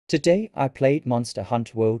Today I played Monster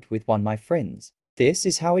Hunter World with one of my friends. This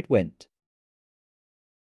is how it went.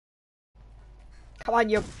 Come on,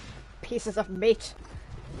 you pieces of meat.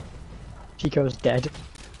 Chico's dead.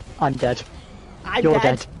 I'm dead. You're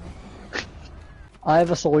dead. I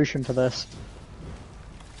have a solution for this.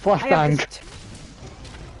 Flashbang.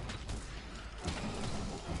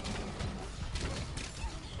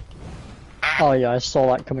 Oh yeah, I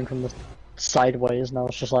saw that coming from the sideways and I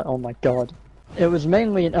was just like, oh my god. It was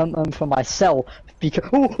mainly an for myself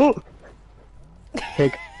because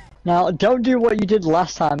Pig. Now don't do what you did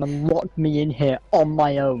last time and lock me in here on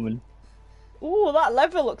my own. Ooh, that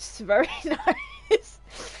lever looks very nice.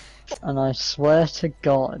 And I swear to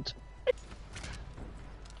god.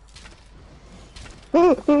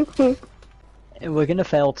 We're gonna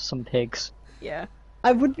fail to some pigs. Yeah.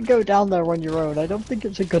 I wouldn't go down there on your own. I don't think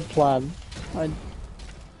it's a good plan.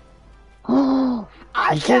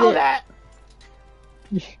 I killed it!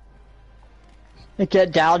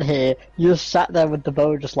 Get down here. You just sat there with the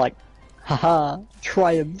bow just like, haha,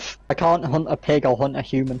 triumph. I can't hunt a pig, I'll hunt a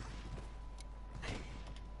human.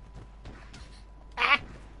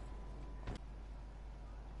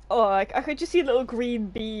 Oh, I could just see a little green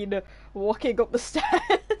bean walking up the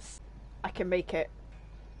stairs. I can make it.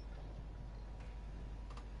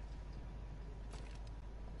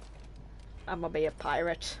 I'm gonna be a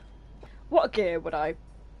pirate. What gear would I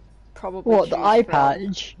probably What, the choose eye from?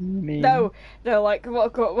 patch? You mean? No, like,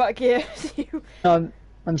 what gear do you...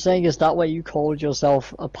 I'm saying is that way you called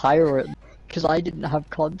yourself a pirate? Because I didn't have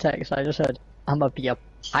context, I just said, I'm gonna be a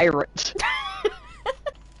pirate.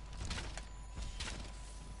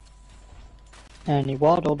 And he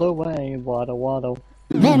waddled away, waddle waddle.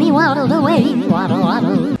 Then he waddled away, waddle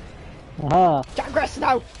waddle. Aha! Jagras,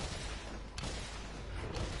 no!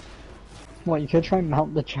 What, you could try and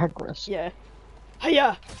mount the Jagras? Yeah.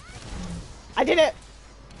 Hiya! I did it!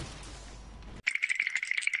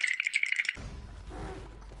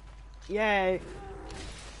 Yay.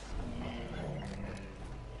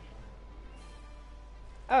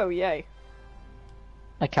 Oh, yay.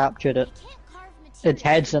 I captured it. Its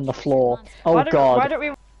head's in the floor. Oh Why god. don't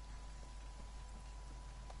we...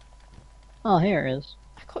 Oh, here it is.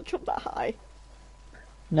 I can't jump that high.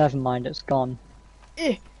 Never mind, it's gone.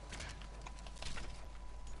 Eh.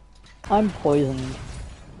 I'm poisoned.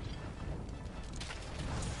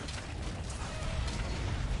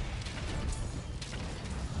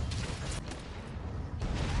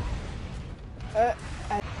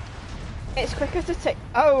 It's quicker to take...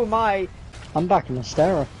 Oh my... I'm back in the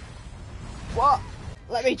stair. What?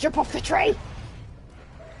 Let me jump off the tree!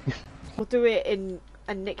 We'll do it in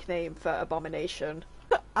a nickname for Abomination.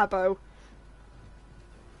 Abo.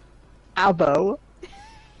 Abo?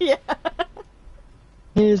 Yeah.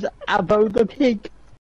 Here's Abo the pig.